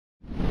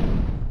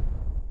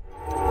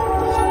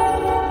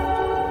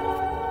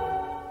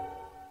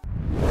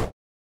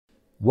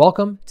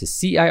Welcome to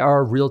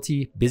CIR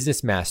Realty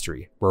Business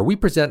Mastery, where we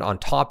present on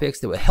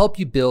topics that will help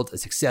you build a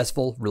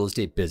successful real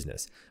estate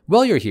business.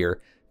 While you're here,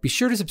 be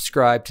sure to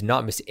subscribe to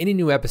not miss any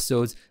new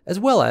episodes, as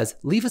well as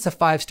leave us a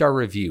 5-star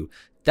review.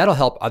 That'll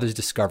help others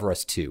discover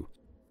us too.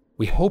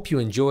 We hope you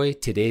enjoy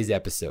today's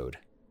episode.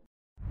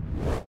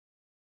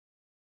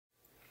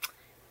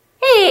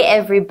 Hey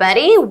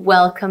everybody,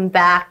 welcome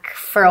back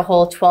for a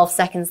whole 12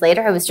 seconds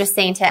later. I was just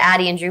saying to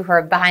Addie and Drew, who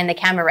are behind the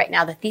camera right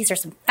now, that these are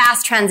some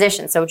fast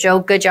transitions. So Joe,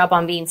 good job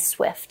on being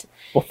swift.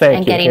 Well, thank you.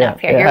 And getting up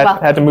here. You're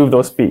welcome. Had to move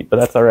those feet, but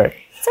that's all right.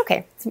 It's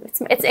okay.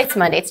 It's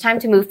Monday. It's time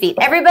to move feet.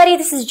 Everybody,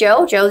 this is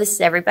Joe. Joe, this is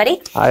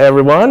everybody. Hi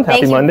everyone.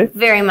 Happy Monday. Thank you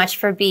very much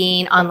for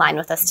being online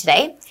with us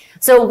today.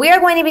 So we are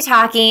going to be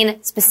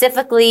talking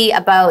specifically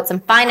about some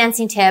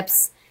financing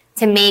tips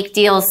to make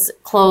deals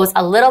close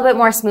a little bit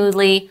more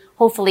smoothly.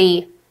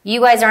 Hopefully you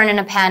guys aren't in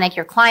a panic.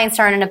 Your clients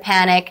aren't in a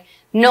panic.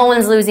 No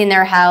one's losing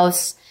their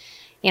house.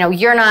 You know,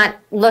 you're not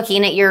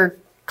looking at your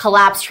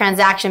collapsed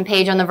transaction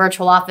page on the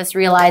virtual office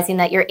realizing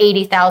that you're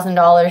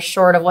 $80,000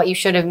 short of what you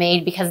should have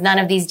made because none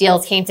of these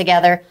deals came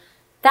together.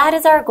 That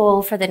is our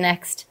goal for the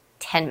next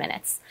 10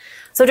 minutes.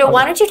 So Joe,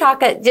 why don't you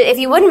talk, if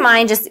you wouldn't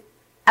mind, just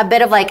a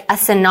bit of like a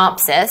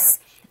synopsis.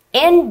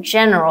 In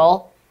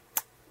general,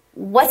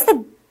 what's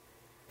the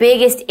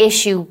biggest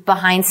issue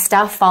behind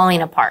stuff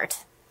falling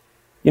apart?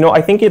 You know,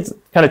 I think it's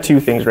kind of two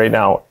things right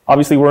now.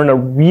 Obviously, we're in a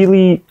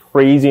really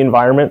crazy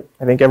environment.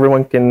 I think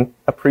everyone can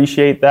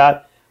appreciate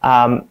that.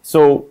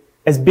 So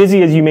as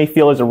busy as you may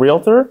feel as a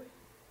realtor,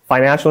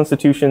 financial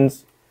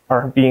institutions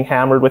are being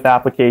hammered with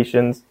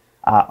applications.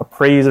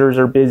 Appraisers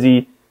are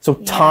busy. So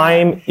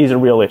time is a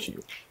real issue.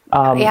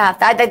 And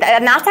that's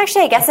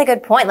actually, I guess, a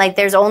good point. Like,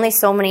 there's only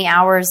so many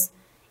hours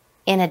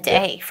in a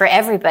day for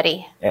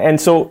everybody.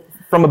 And so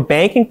from a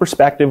banking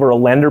perspective or a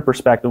lender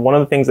perspective, one of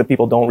the things that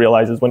people don't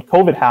realize is when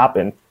COVID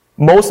happened,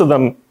 most of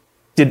them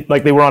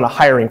they were on a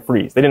hiring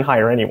freeze. They didn't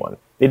hire anyone.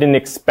 They didn't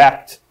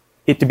expect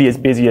it to be as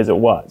busy as it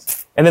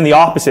was. And then the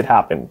opposite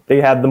happened. They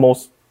had the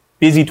most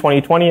busy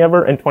 2020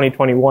 ever, and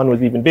 2021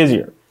 was even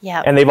busier.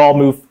 Yeah. And they've all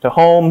moved to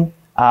home.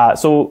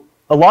 So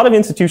a lot of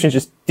institutions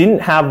just didn't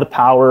have the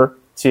power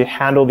to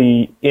handle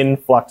the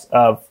influx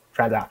of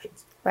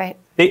transactions. Right.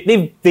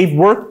 They've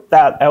worked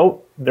that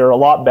out. They're a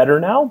lot better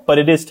now, but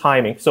it is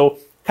timing. So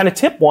kind of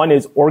tip one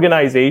is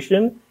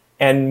organization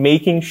and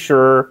making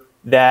sure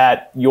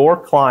that your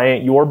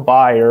client, your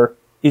buyer,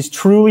 is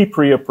truly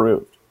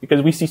pre-approved.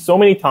 Because we see so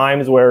many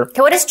times where...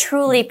 Okay, what does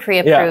truly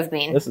pre-approved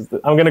mean?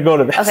 I'm going to go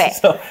to this.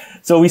 Okay.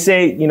 So we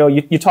say,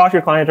 you talk to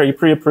your client, are you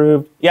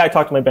pre-approved? Yeah, I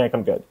talked to my bank,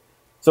 I'm good.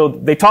 So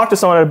they talked to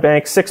someone at a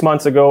bank 6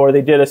 months ago, or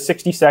they did a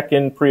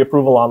 60-second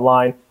pre-approval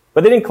online,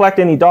 but they didn't collect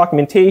any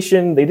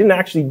documentation. They didn't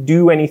actually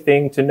do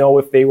anything to know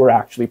if they were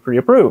actually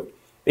pre-approved.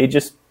 They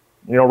just,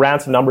 ran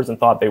some numbers and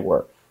thought they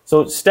were.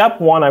 So step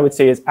one, I would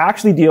say, is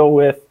actually deal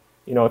with,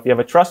 if you have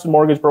a trusted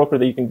mortgage broker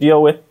that you can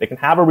deal with, they can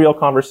have a real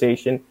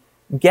conversation,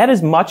 get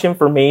as much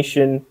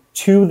information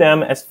to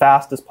them as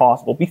fast as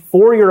possible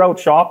before you're out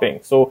shopping.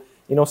 So,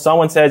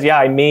 someone says, yeah,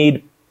 I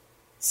made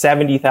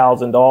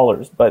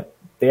 $70,000, but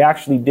they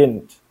actually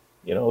didn't.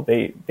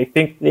 They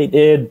think they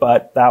did,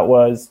 but that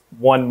was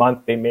 1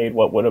 month they made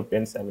what would have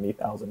been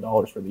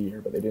 $70,000 for the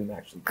year, but they didn't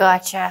actually.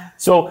 Gotcha.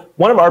 So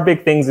one of our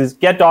big things is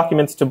get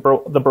documents to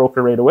the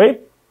broker right away.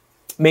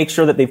 Make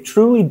sure that they've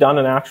truly done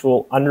an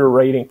actual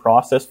underwriting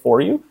process for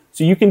you,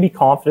 so you can be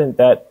confident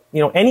that,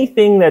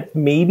 anything that's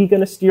maybe going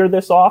to steer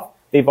this off,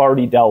 they've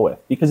already dealt with.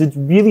 Because it's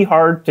really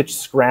hard to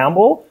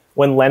scramble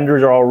when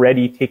lenders are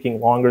already taking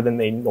longer than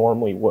they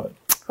normally would.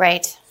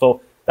 Right.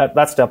 So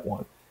that's step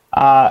one.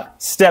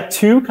 Step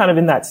two, kind of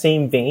in that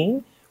same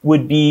vein,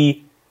 would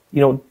be,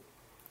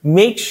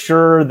 make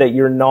sure that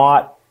you're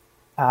not,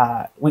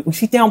 we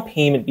see down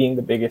payment being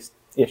the biggest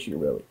issue,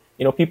 really.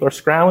 People are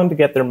scrambling to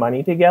get their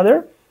money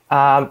together.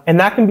 And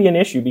that can be an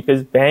issue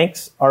because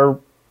banks are,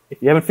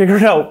 if you haven't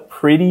figured it out,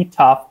 pretty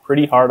tough,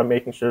 pretty hard on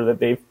making sure that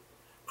they've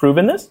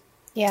proven this.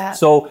 Yeah.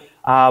 So,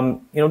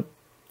 kind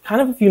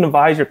of if you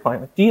advise your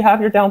client, like, do you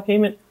have your down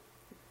payment?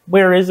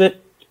 Where is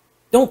it?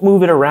 Don't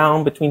move it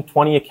around between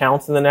 20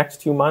 accounts in the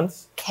next 2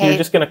 months. Okay. You're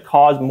just going to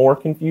cause more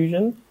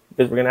confusion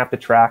because we're going to have to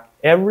track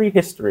every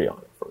history on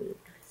it for you.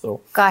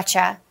 So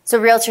Gotcha. So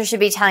realtors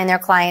should be telling their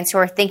clients who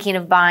are thinking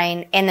of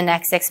buying in the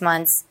next 6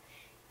 months,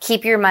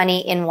 keep your money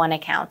in one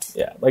account.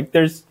 Yeah, like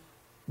there's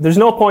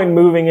no point in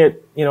moving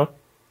it,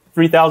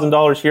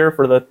 $3,000 here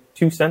for the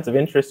 2 cents of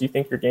interest you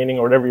think you're gaining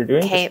or whatever you're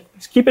doing. Okay.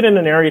 Just keep it in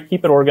an area,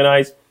 keep it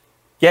organized,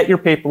 get your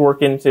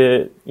paperwork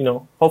into,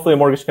 hopefully a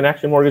mortgage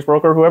connection, mortgage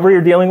broker, whoever you're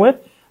dealing with.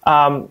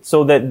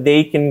 So that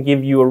they can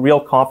give you a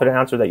real confident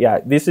answer that, yeah,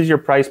 this is your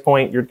price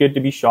point. You're good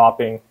to be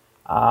shopping.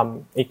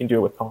 You can do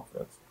it with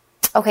confidence.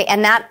 Okay.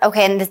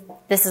 And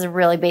this is a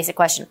really basic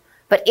question,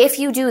 but if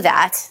you do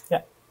that,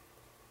 yeah,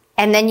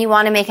 and then you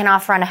want to make an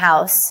offer on a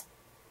house,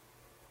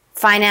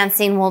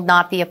 financing will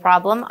not be a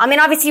problem. I mean,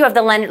 obviously you have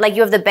the lender, like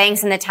you have the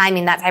banks and the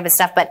timing, that type of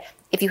stuff. But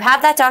if you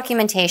have that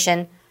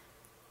documentation,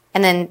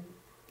 and then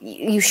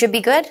you should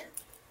be good.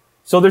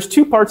 So there's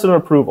two parts of an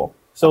approval.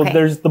 So okay.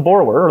 There's the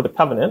borrower or the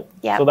covenant.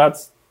 Yeah. So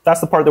that's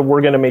That's the part that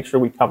we're going to make sure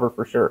we cover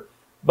for sure.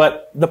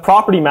 But the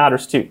property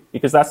matters too,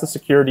 because that's the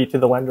security to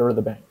the lender or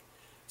the bank.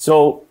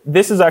 So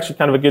this is actually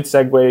kind of a good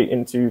segue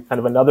into kind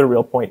of another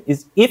real point,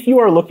 is if you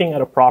are looking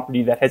at a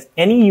property that has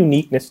any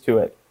uniqueness to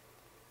it,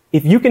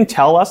 if you can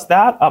tell us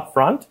that up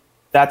front,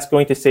 that's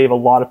going to save a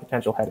lot of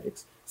potential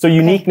headaches. So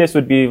uniqueness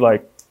would be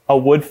like a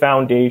wood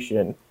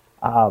foundation.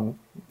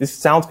 This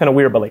sounds kind of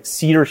weird, but like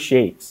cedar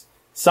shapes.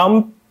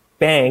 Some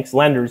banks,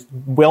 lenders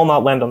will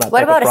not lend on that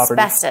type of property. What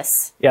about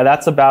asbestos? Yeah,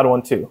 that's a bad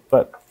one too.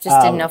 But just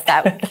didn't know if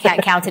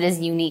that counted as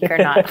unique or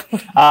not.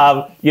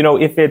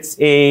 If it's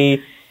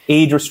a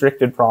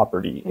age-restricted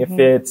property, if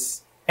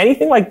it's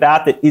anything like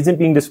that that isn't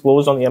being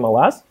disclosed on the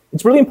MLS,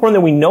 it's really important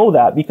that we know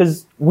that,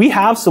 because we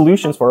have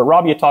solutions for it.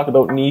 Robbie had talked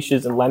about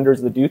niches and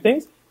lenders that do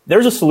things.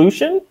 There's a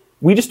solution.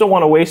 We just don't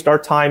want to waste our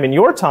time and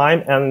your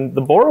time and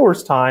the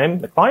borrower's time,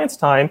 the client's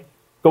time,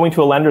 going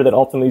to a lender that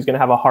ultimately is going to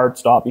have a hard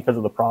stop because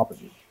of the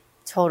property.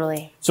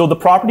 Totally. So the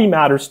property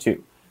matters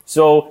too.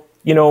 So,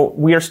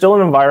 we are still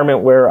in an environment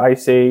where I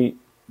say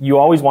you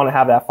always want to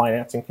have that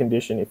financing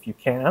condition if you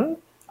can.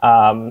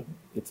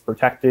 It's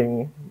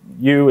protecting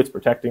you, it's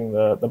protecting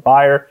the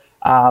buyer,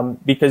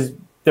 because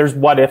there's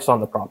what ifs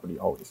on the property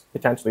always,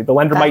 potentially. The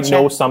lender might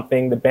know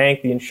something, the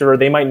bank, the insurer,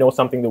 they might know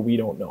something that we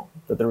don't know,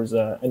 that there was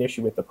an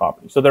issue with the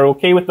property. So they're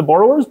okay with the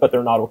borrowers, but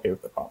they're not okay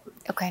with the property.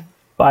 Okay.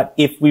 But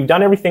if we've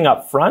done everything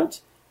up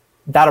front,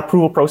 that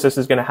approval process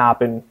is going to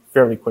happen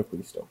fairly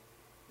quickly still.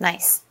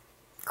 Nice.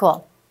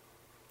 Cool.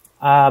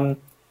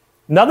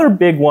 Another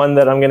big one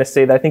that I'm going to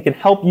say that I think can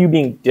help you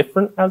being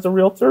different as a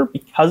realtor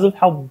because of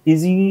how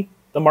busy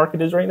the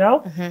market is right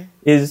now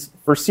is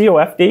for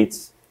COF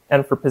dates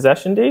and for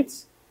possession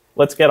dates,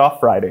 let's get off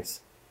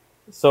Fridays.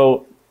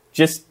 So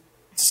just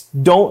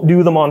don't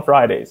do them on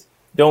Fridays.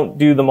 Don't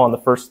do them on the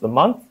 1st of the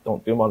month.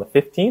 Don't do them on the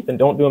 15th, and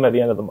don't do them at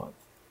the end of the month.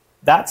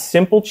 That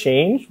simple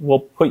change will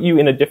put you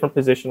in a different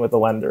position with the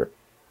lender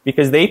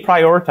because they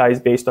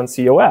prioritize based on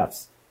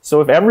COFs. So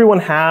if everyone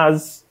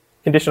has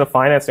condition of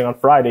financing on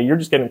Friday, you're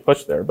just getting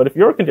pushed there. But if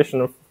your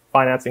condition of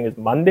financing is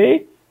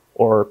Monday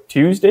or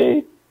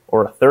Tuesday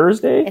or a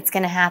Thursday, it's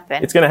going to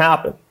happen. It's going to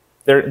happen.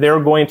 They're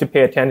going to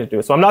pay attention to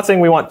it. So I'm not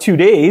saying we want 2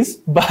 days,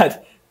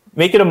 but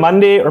make it a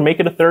Monday or make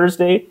it a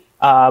Thursday.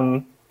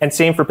 And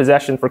same for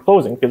possession for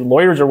closing, because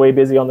lawyers are way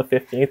busy on the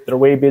 15th. They're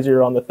way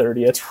busier on the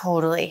 30th.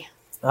 Totally.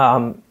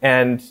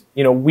 And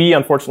we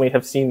unfortunately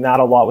have seen that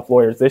a lot with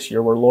lawyers this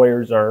year, where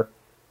lawyers are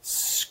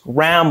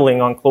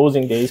scrambling on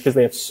closing days because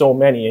they have so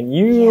many. And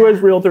you as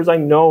realtors, I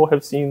know,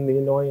 have seen the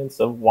annoyance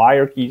of why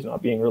are keys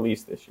not being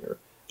released this year.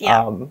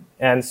 Yeah.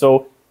 And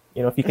so,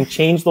 if you can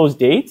change those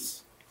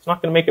dates, it's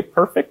not going to make it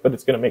perfect, but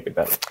it's going to make it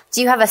better.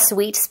 Do you have a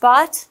sweet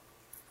spot?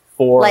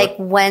 For like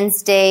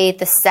Wednesday,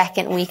 the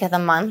second week of the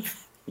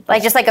month?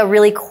 Like just like a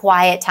really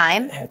quiet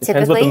time, it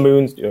depends what the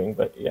moon's doing,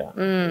 but yeah.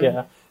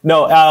 Yeah.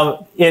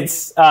 No,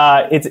 it's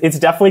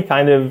definitely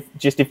kind of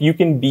just if you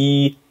can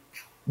be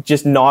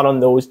just not on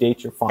those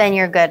dates, you're fine. Then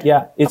you're good.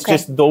 Yeah. It's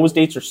just those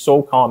dates are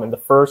so common. The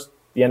 1st,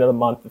 the end of the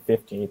month, the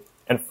 15th,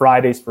 and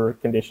Fridays for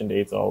condition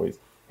dates always.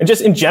 And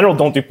just in general,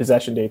 don't do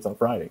possession dates on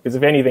Friday, because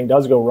if anything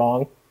does go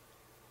wrong,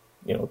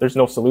 there's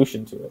no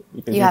solution to it.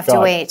 Because you have to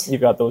wait.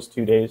 You've got those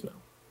 2 days now.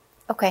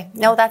 Okay.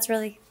 No,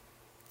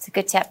 it's a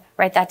good tip.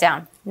 Write that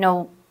down.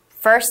 No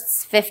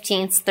 1st,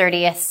 15th,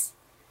 30th,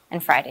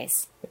 and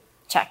Fridays.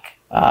 Check.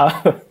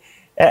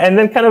 And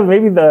then kind of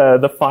maybe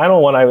the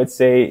final one I would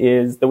say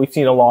is that we've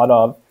seen a lot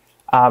of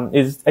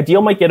is a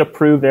deal might get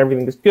approved and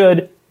everything is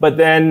good, but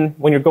then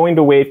when you're going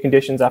to waive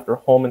conditions after a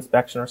home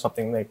inspection or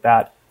something like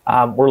that,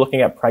 we're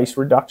looking at price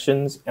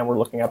reductions and we're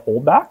looking at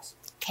holdbacks.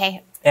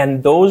 Okay.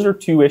 And those are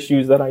two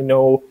issues that I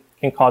know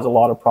can cause a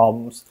lot of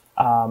problems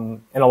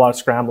and a lot of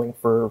scrambling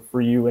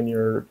for you and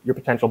your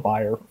potential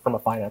buyer from a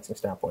financing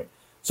standpoint.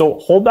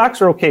 So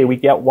holdbacks are okay. We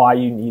get why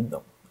you need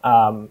them.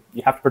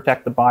 You have to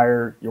protect the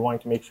buyer. You're wanting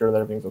to make sure that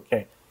everything's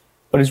okay.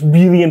 But it's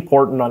really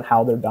important on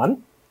how they're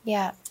done.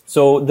 Yeah.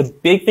 So the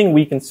big thing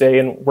we can say,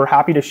 and we're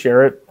happy to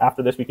share it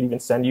after this, we can even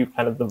send you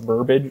kind of the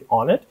verbiage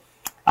on it.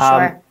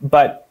 Sure.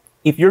 But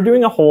if you're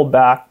doing a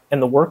holdback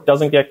and the work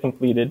doesn't get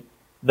completed,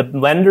 the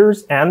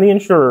lenders and the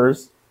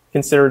insurers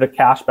consider it a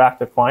cash back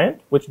to client,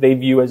 which they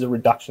view as a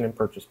reduction in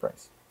purchase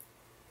price.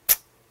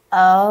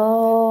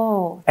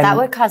 Oh, that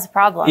would cause a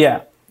problem.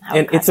 Yeah.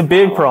 And it's a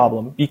big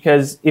problem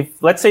because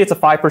if, let's say it's a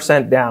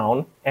 5%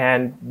 down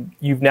and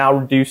you've now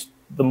reduced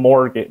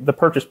the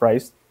purchase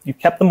price, you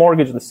kept the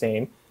mortgage the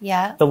same.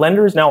 Yeah. The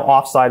lender is now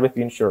offside with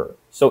the insurer.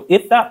 So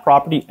if that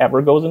property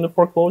ever goes into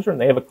foreclosure and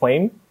they have a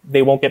claim,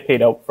 they won't get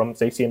paid out from,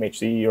 say,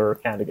 CMHC or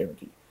Canada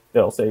Guarantee.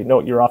 They'll say,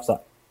 no, you're offside.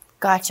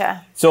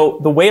 Gotcha. So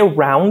the way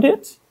around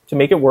it to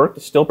make it work,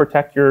 to still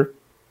protect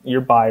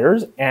your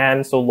buyers,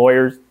 and so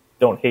lawyers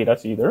don't hate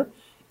us either,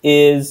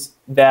 is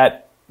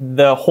that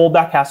the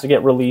holdback has to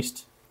get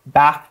released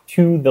back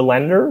to the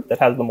lender that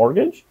has the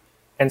mortgage.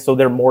 And so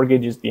their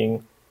mortgage is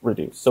being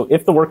reduced. So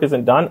if the work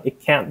isn't done, it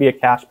can't be a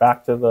cash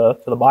back to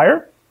the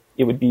buyer.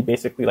 It would be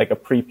basically like a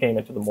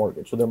prepayment to the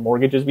mortgage. So their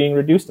mortgage is being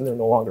reduced and they're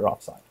no longer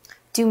offside.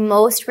 Do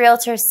most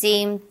realtors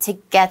seem to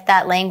get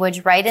that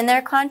language right in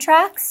their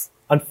contracts?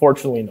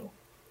 Unfortunately, no.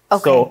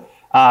 Okay.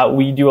 So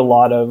we do a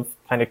lot of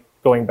kind of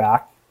going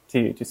back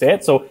to say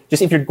it. So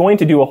just if you're going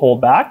to do a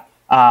holdback,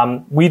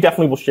 we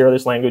definitely will share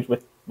this language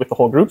with the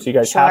whole group, so you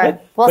guys have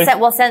it.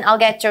 We'll send. I'll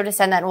get Joe to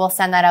send that, and we'll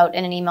send that out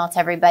in an email to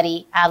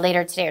everybody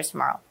later today or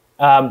tomorrow.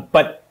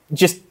 But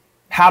just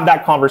have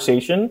that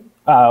conversation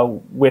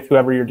with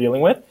whoever you're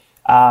dealing with.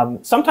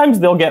 Sometimes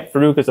they'll get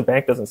through because the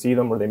bank doesn't see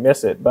them or they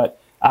miss it.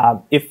 But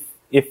if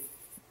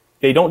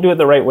they don't do it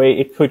the right way,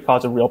 it could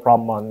cause a real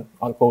problem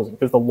on closing,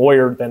 because the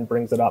lawyer then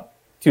brings it up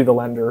to the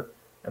lender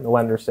and the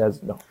lender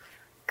says no.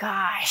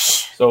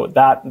 Gosh. So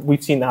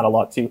we've seen that a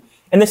lot too.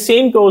 And the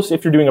same goes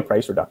if you're doing a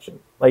price reduction.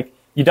 Like,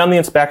 you've done the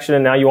inspection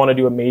and now you want to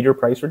do a major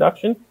price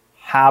reduction,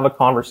 have a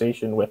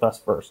conversation with us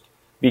first,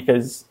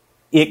 because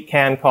it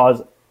can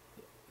cause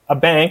a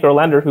bank or a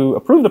lender who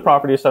approved the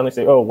property to suddenly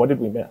say, oh, what did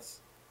we miss?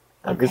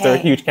 Like, is there a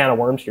huge can of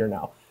worms here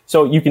now?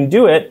 So you can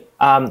do it,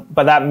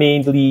 but that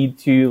may lead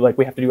to, like,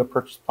 we have to do a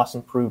purchase plus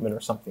improvement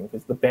or something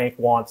because the bank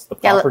wants the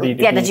property to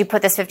be... did you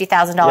put this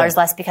 $50,000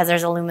 less because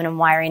there's aluminum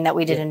wiring that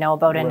we didn't know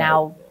about and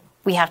now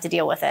we have to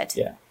deal with it?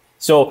 Yeah.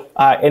 So,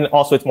 and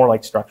also it's more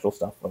like structural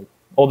stuff, like,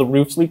 oh, the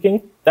roof's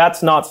leaking.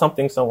 That's not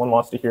something someone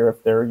wants to hear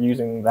if they're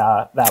using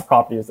that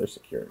property as their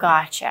security.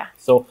 Gotcha.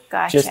 So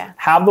just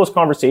have those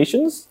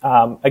conversations.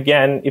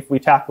 Again, if we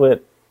tackle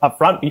it up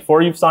front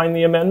before you've signed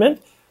the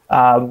amendment,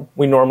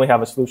 we normally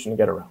have a solution to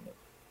get around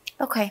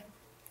it. Okay.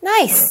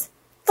 Nice.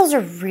 Those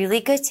are really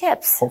good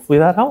tips. Hopefully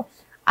that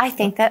helps. I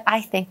think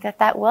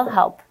that will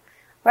help.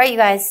 Right, you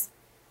guys.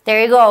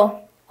 There you go.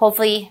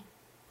 Hopefully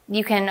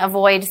you can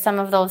avoid some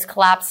of those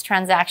collapsed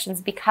transactions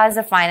because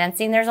of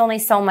financing. There's only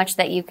so much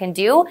that you can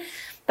do.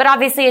 But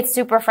obviously it's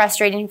super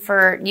frustrating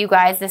for you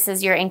guys. This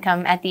is your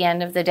income at the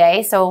end of the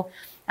day. So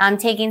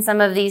taking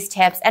some of these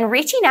tips and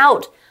reaching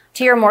out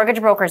to your mortgage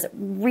brokers.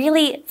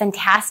 Really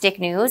fantastic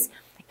news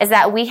is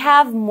that we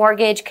have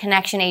mortgage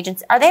connection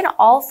agents. Are they in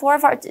all four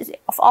of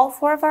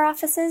our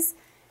offices?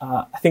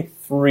 I think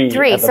three.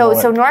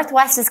 So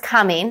Northwest is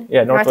coming.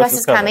 Yeah, Northwest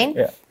is coming.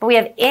 Yeah. But we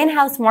have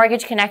in-house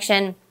mortgage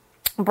connection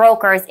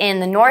brokers in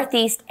the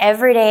Northeast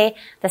every day,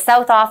 the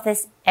South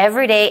office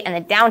every day, and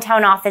the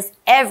downtown office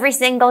every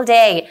single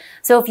day.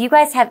 So if you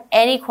guys have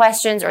any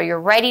questions or you're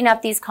writing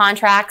up these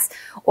contracts,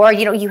 or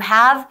you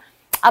have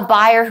a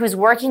buyer who's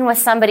working with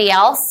somebody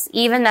else,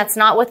 even that's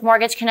not with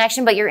Mortgage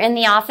Connection, but you're in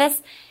the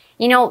office,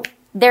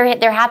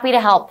 they're happy to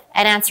help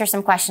and answer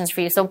some questions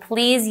for you. So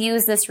please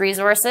use this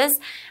resources.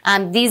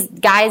 These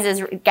guys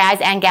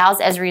and gals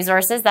as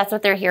resources. That's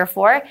what they're here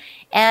for.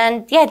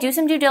 And yeah, do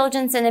some due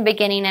diligence in the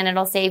beginning and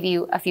it'll save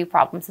you a few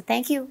problems. So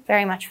thank you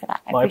very much for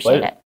that. I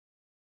appreciate it.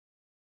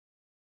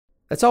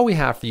 That's all we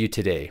have for you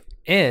today.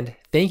 And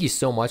thank you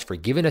so much for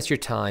giving us your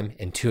time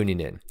and tuning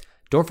in.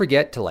 Don't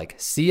forget to like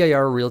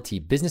CIR Realty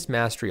Business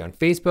Mastery on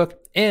Facebook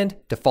and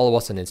to follow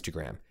us on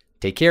Instagram.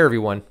 Take care,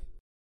 everyone.